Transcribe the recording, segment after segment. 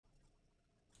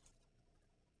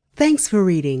Thanks for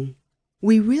reading.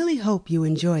 We really hope you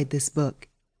enjoyed this book.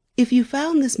 If you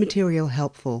found this material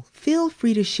helpful, feel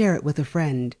free to share it with a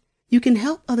friend. You can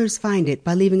help others find it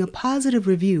by leaving a positive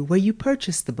review where you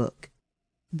purchased the book.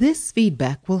 This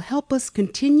feedback will help us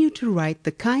continue to write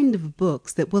the kind of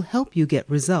books that will help you get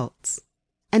results.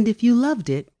 And if you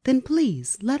loved it, then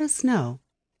please let us know.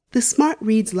 The Smart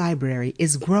Reads library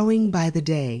is growing by the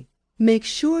day. Make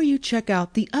sure you check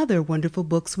out the other wonderful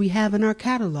books we have in our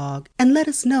catalog and let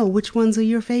us know which ones are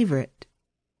your favorite.